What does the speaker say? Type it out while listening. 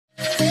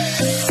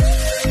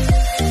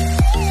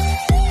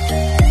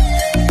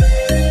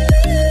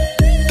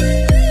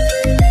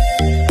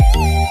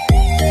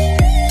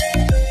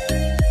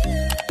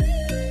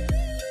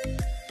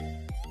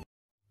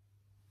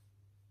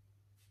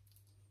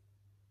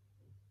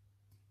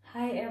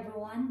Hi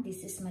everyone,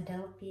 this is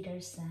Madel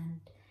Pettersen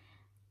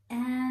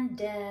and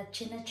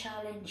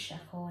china-challenge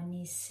ako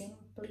ni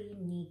Simply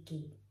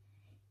Nikky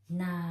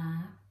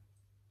na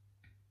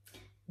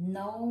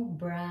no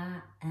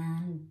bra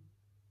and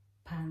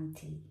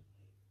panty.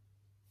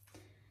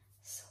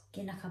 So,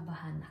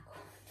 kinakabahan ako.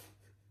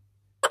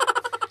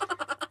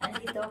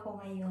 Andito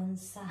ako ngayon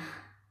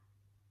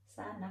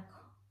saan ako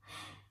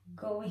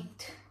going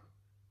to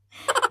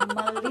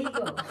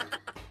maligo.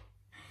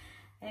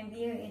 I'm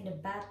here in the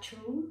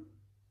bathroom.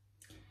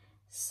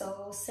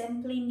 So,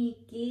 Simply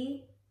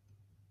Nikky,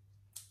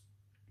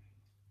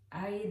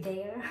 are you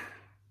there?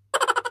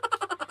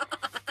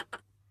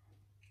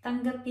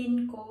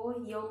 Tanggapin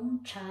ko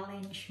yung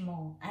challenge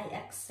mo. I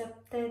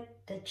accepted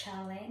the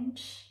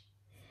challenge.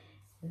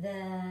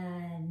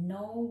 The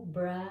no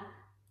bra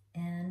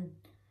and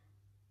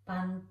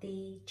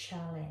panty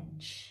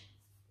challenge.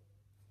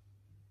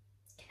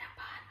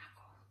 Kinabahan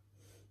ako.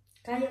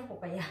 Kaya ko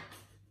kaya?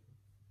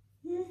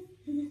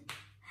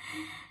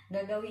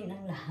 Gagawin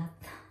ang lahat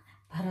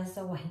para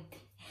sa white.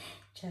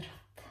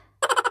 Charot.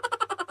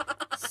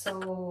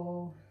 So,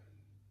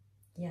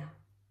 yeah.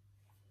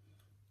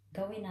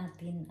 Gawin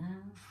natin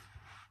ang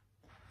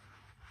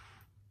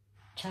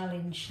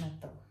challenge na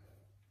to.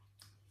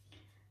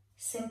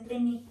 Simply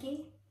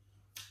Nikky,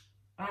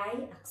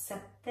 I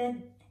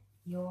accepted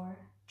your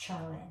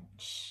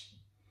challenge.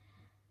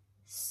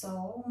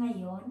 So,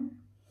 ngayon,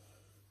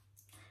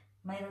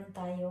 mayroon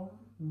tayong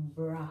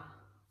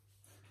bra.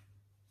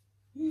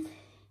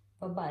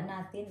 Baba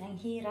natin. Ang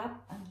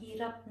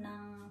hirap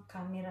ng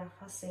camera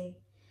kasi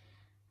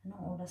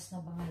anong oras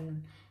na ba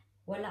ngayon?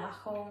 Wala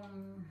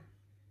akong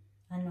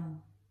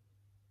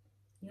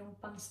yung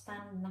pang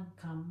stand ng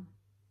cam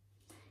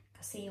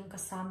kasi yung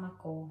kasama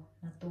ko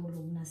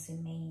natulog na si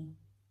May.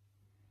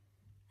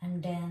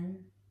 And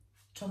then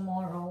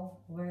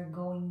tomorrow we're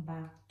going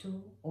back to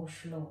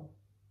Oslo.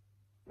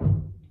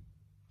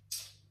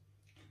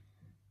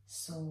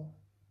 So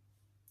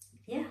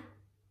yeah,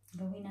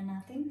 gawin na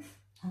natin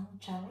ang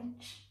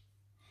challenge.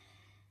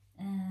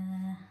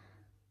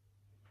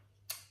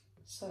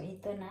 So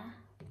ito na.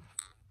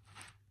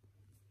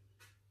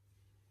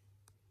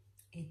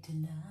 Ito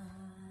na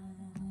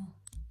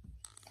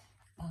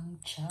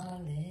ang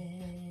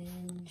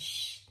challenge.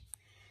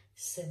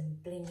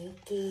 Simply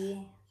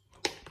Nikky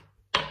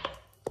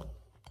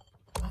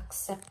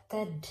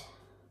accepted.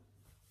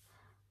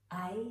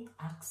 I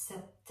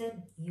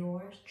accepted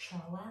your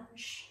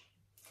challenge.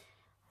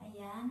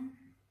 Ayan.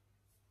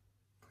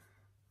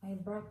 May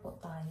bra po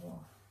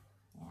tayo.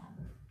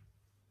 Ayan.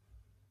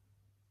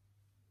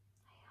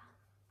 Ayan.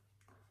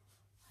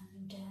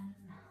 And then,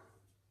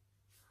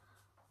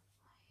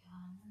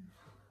 ayan.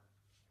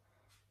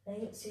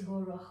 Layo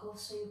siguro ako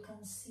so you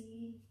can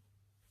see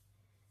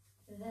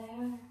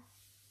there.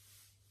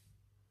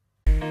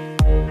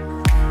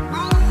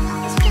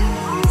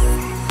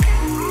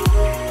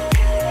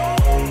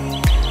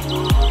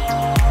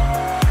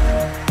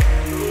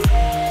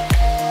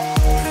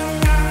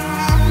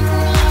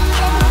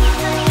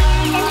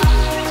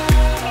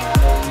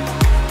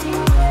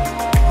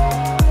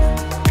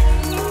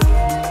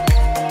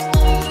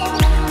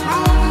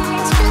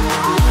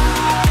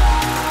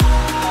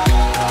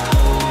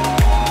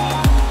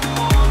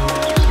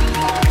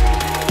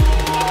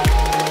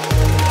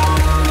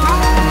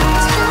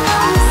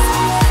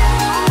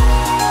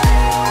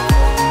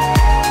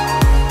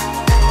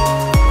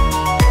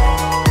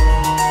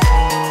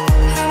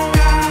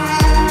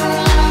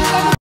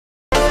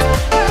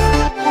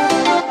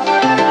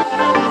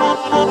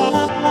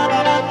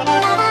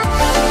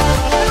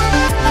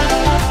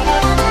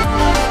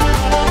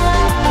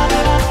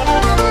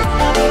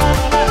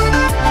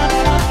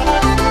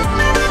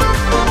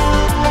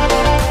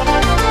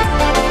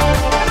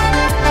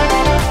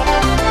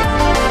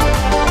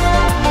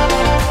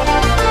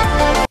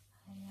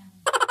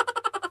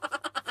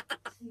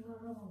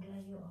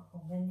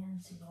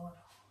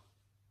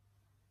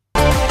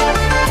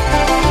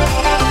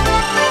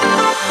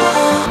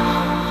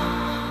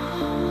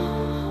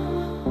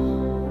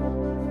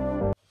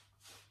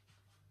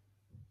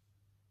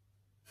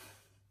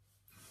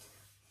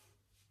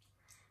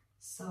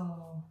 So,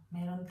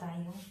 meron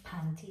tayong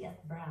panty at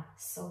bra.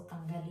 So,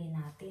 tanggalin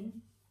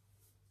natin.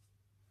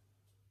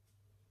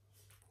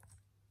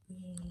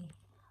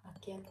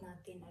 I-akyat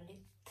natin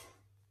ulit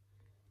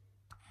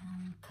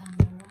ang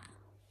camera.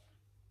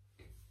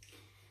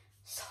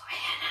 So,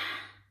 ayan na.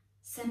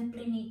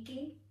 Simply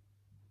Nikky.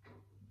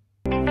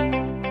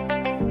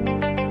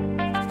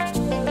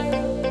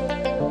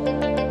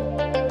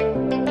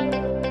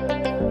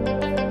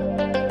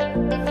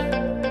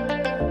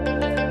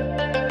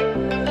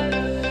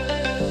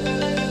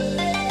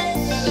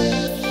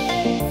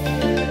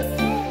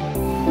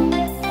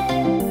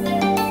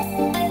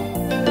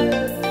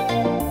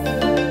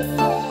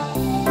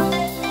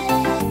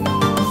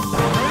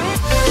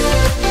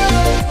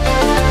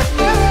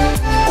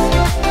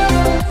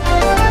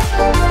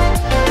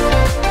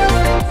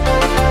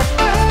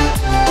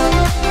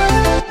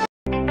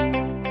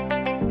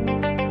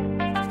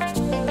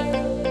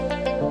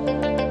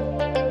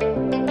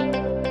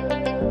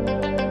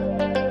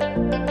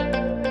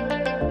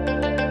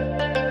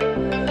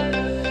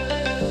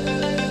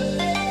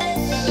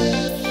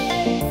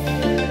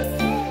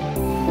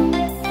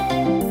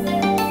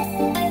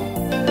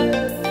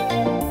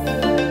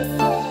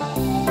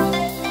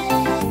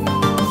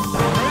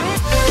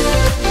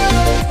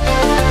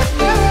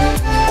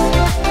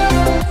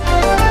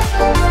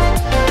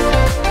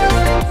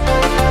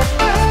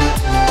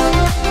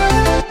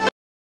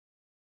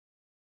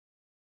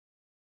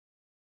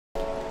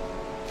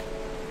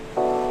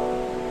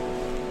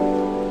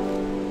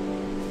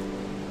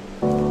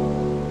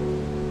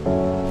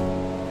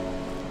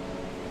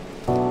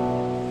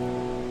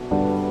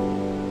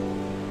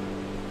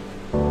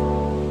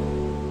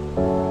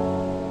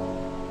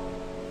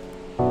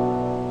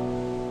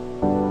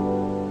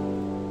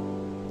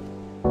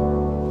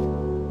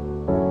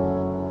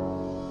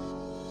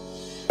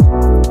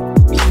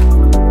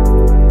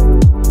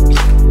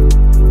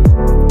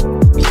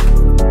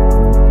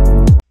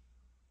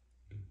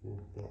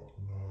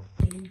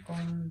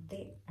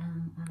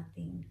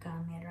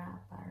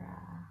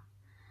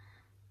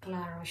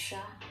 bra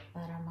siya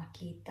para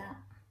makita.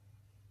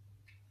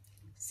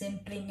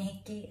 Simply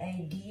Nikky,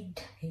 I did.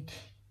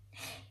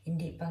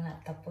 Hindi pa nga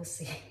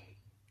tapos eh.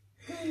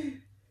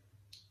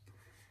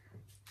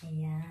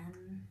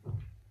 Ayan.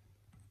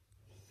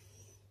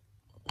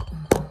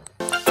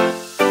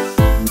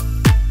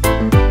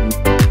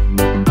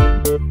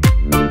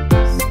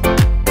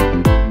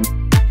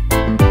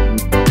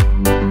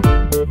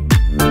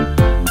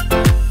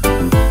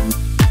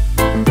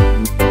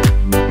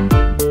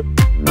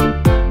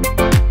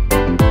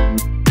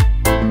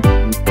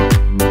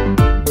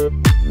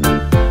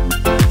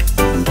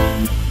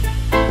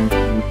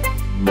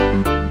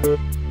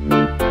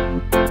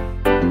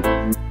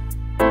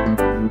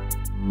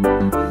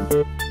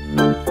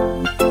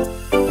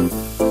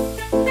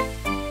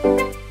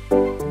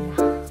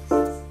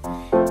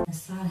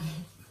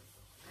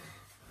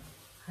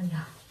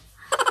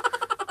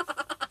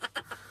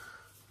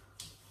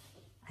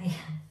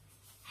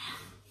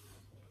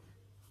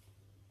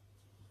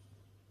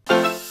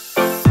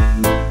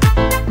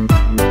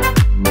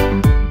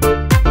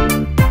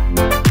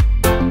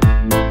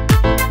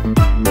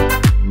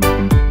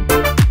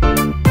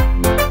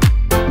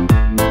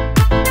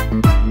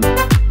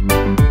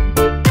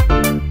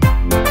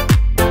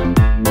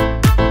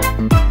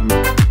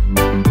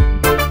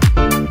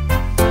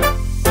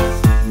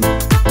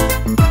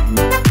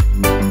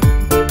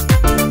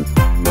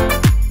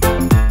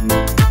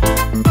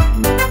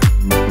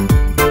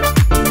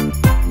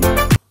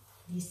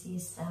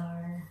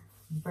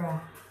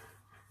 Bra.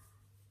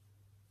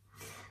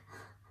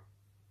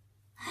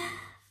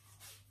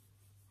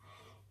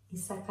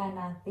 Isaka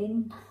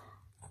natin.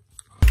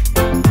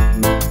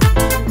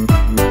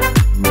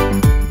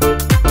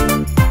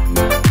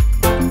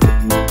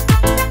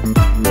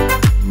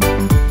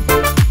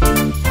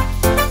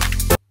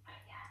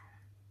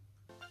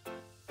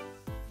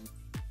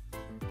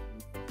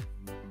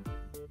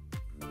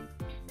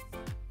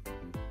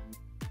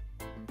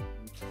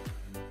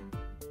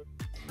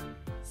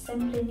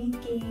 Simply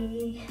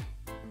Nikky.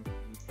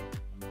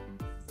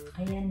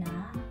 Ayan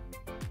na.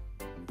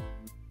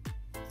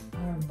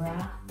 Our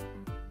bra.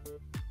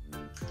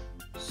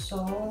 So,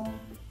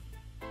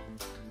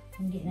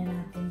 hindi na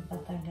natin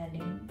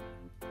patagalin.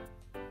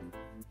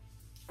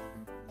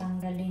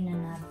 Tanggalin na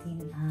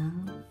natin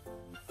ang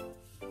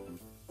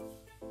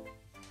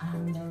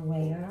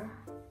underwear.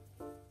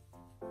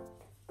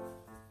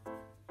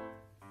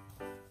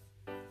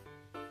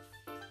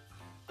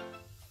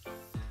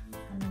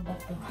 Ano ba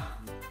to?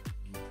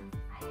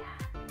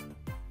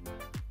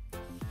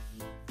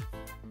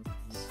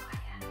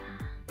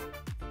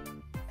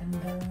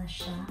 Tanggal na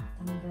siya,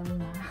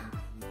 tanggal na.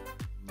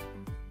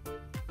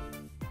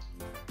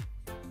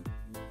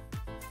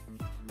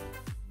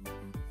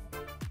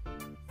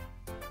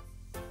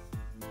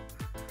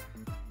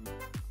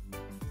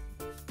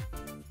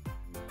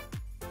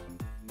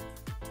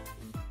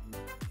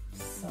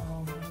 So,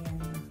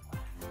 ayan na.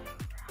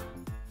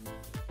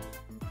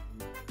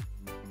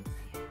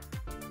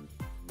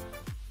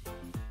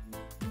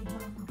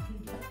 Diba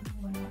makita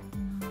mo wala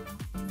na.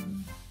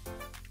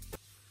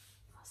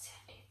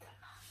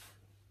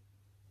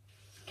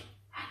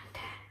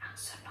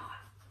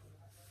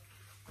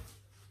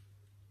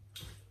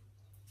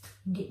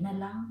 Hindi na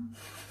lang.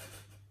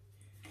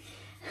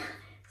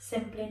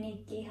 Simply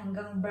Nikky,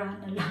 hanggang bra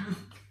na lang.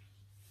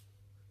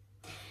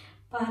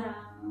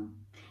 Parang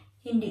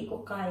hindi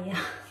ko kaya.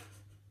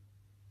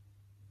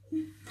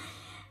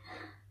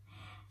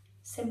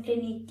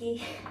 Simply Nikky.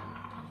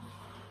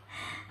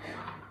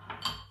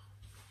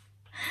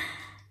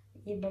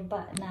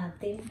 Ibaba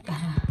natin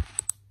para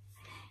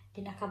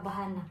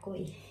kinakabahan ako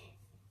eh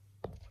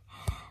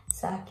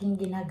sa aking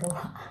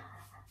ginagawa.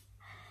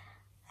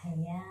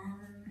 Ayan.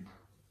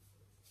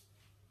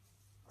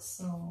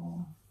 So,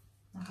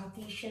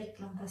 naka-t-shirt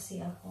lang kasi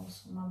ako.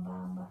 So,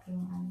 mababa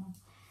yung ano.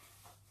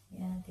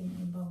 Ayan, natin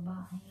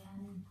ibaba.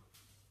 Ayan.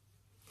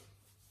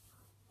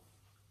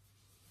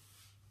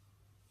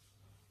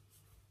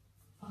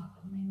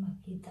 Baka may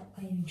makita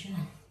kayo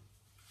dyan.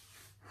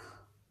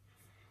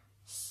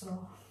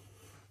 So,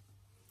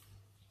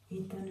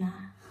 ito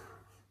na.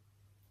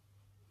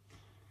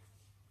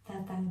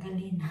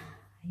 Tatanggalin na.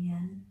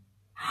 Ayan.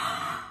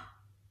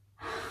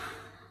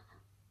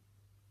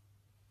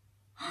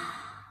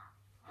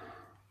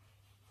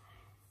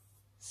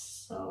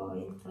 So,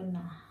 ito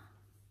na.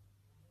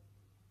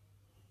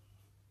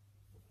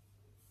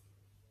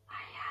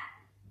 Ayan.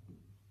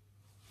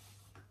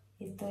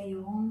 Ito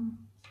yung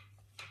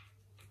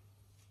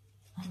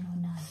ano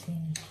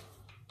natin.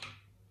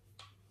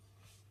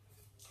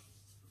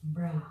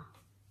 Bra.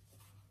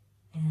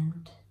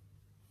 And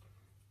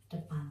the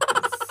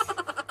panties.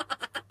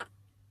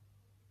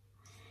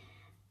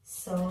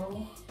 So,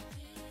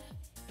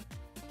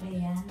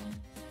 ayan.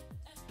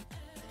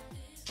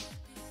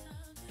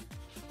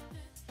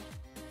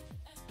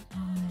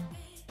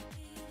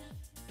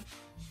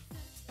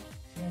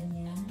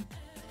 Ganyan.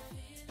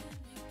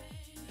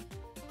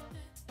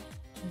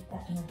 Kita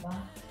nyo ba?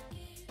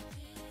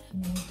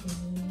 Medyo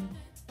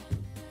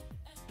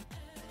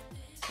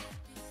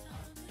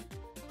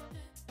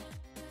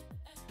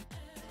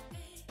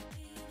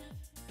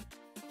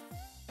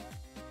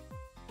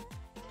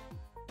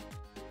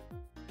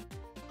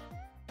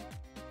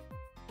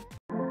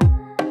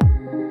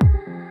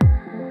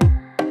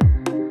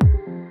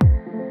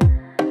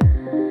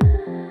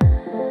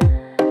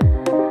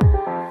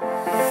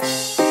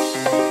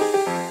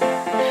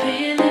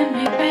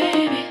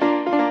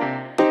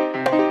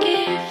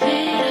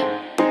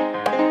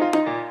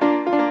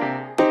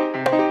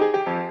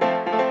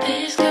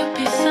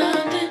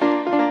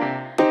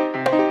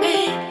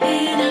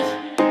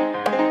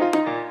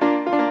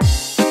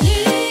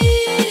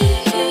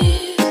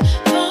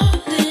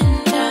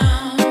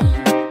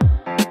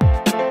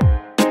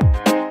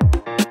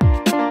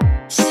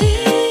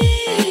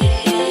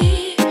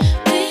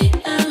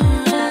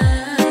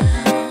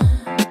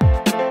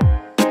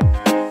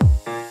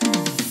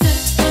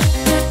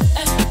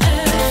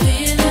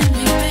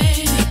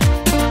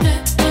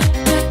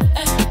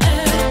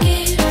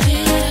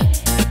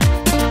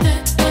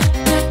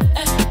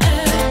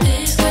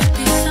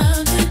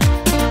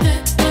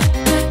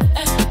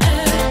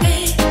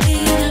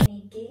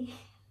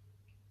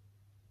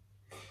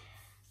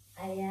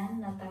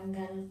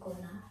Tanggal ko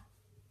na.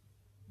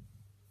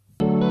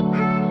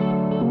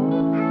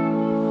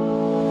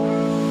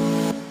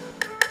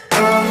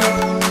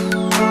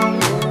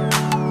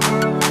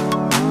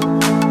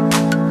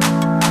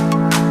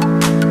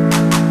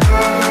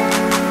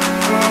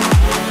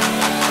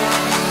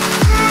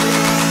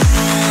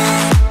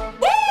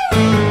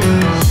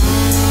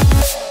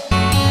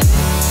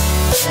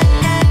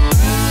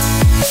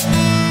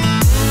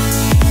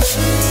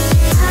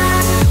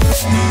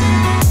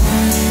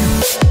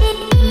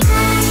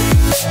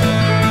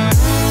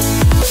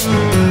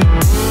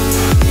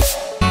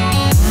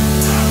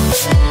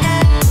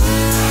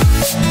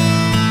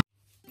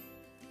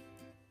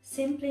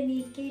 Simply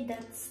Nikky,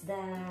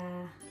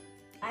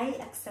 I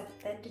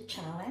accepted the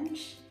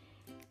challenge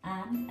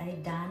and I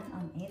done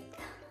on it.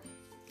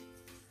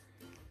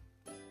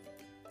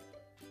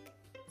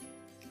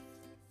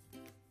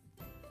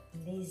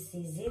 This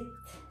is it.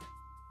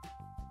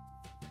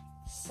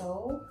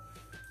 So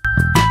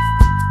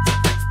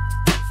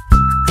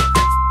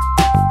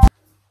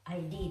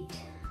I did.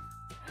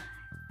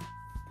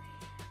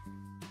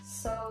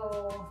 So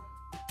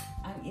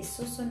ang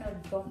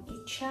isusunod kong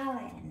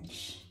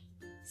i-challenge,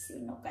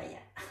 sino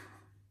kaya?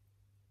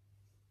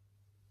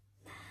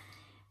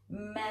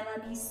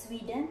 Melanie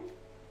Sweden,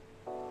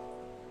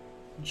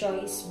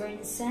 Joyce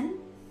Bernsen,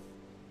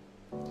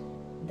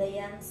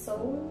 Diane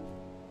Soul,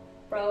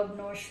 Proud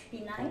North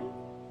Pinay,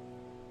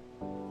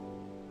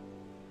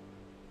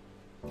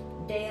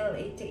 Dale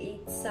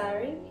 88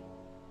 Sari,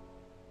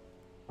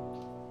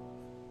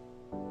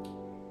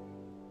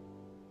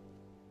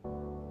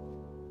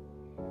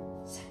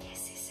 so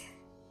this is it.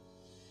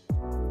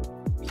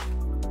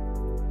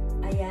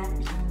 Ayan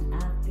ang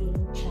ating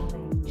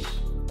challenge.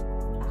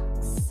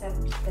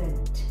 Accepted.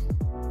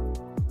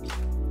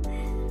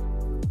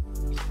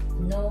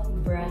 No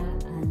bra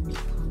and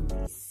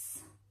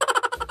panties.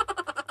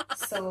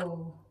 So,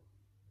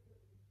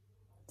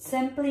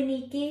 Simply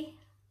Nikky,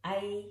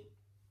 I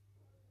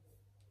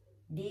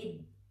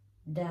did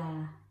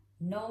the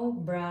no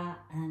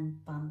bra and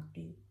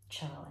panty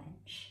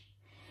challenge.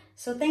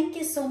 So thank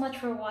you so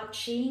much for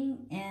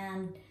watching,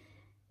 and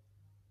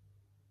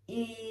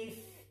if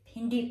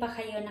hindi pa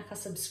kayo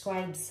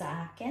nakasubscribe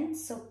sa akin,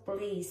 so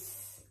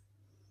please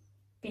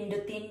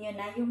pindutin nyo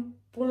na yung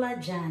pula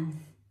dyan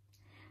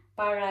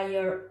para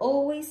you're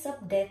always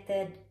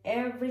updated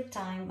every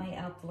time I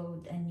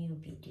upload a new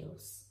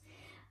videos.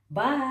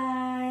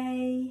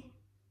 Bye!